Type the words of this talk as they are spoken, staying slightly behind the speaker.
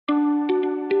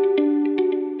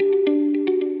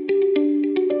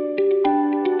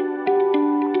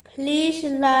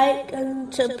like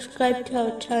and subscribe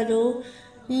to our channel.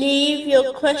 Leave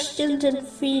your questions and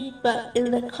feedback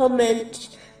in the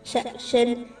comments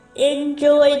section.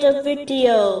 Enjoy the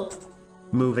video.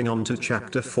 Moving on to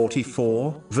chapter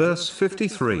 44, verse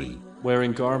 53.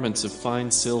 Wearing garments of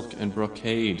fine silk and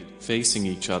brocade, facing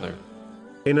each other.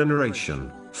 In a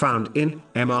narration found in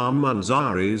Imam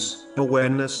Munzari's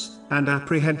Awareness and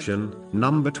Apprehension,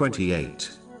 number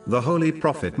 28, the Holy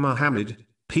Prophet Muhammad,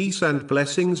 peace and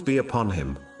blessings be upon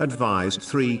him, advised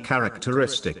 3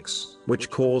 characteristics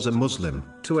which cause a Muslim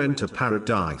to enter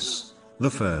paradise. The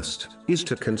first is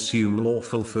to consume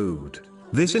lawful food.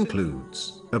 This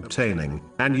includes obtaining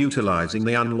and utilizing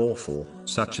the unlawful,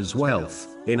 such as wealth,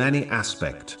 in any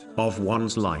aspect of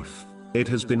one's life. It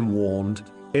has been warned,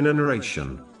 in a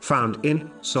narration found in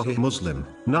Sahih Muslim,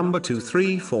 number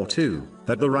 2342,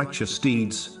 that the righteous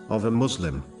deeds of a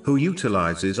Muslim who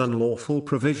utilizes unlawful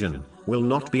provision will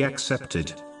not be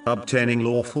accepted. Obtaining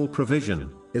lawful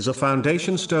provision is a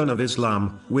foundation stone of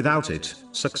Islam. Without it,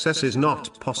 success is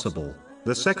not possible.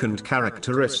 The second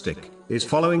characteristic is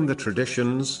following the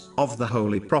traditions of the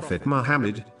Holy Prophet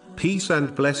Muhammad, peace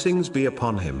and blessings be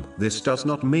upon him. This does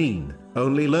not mean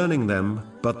only learning them,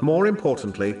 but more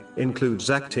importantly, includes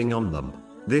acting on them.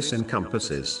 This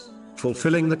encompasses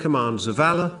fulfilling the commands of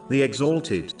Allah, the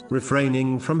Exalted,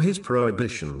 refraining from His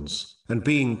prohibitions, and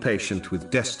being patient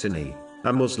with destiny.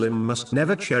 A Muslim must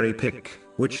never cherry-pick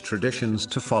which traditions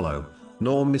to follow,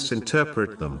 nor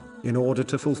misinterpret them in order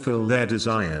to fulfill their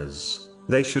desires.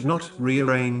 They should not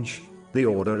rearrange the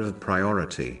order of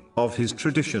priority of his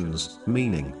traditions,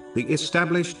 meaning, the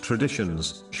established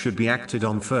traditions should be acted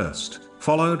on first,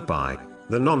 followed by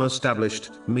the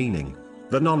non-established, meaning,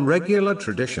 the non-regular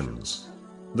traditions.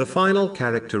 The final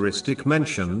characteristic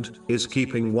mentioned is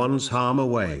keeping one's harm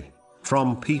away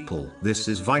from people. This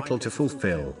is vital to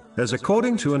fulfill, as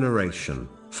according to a narration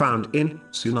found in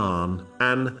Sunan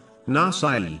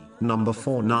an-Nasa'i, number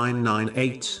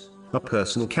 4998, a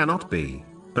person cannot be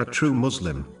a true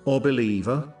Muslim or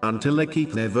believer until they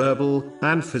keep their verbal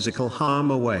and physical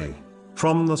harm away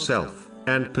from the self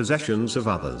and possessions of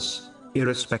others,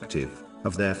 irrespective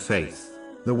of their faith.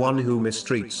 The one who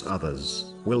mistreats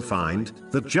others will find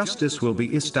that justice will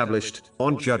be established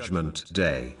on Judgment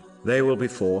Day. They will be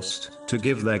forced to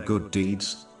give their good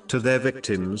deeds to their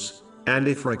victims, and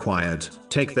if required,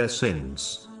 take their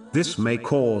sins. This may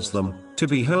cause them to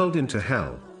be hurled into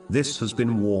hell. This has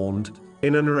been warned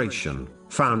in a narration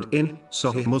found in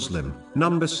Sahih Muslim,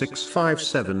 number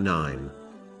 6579.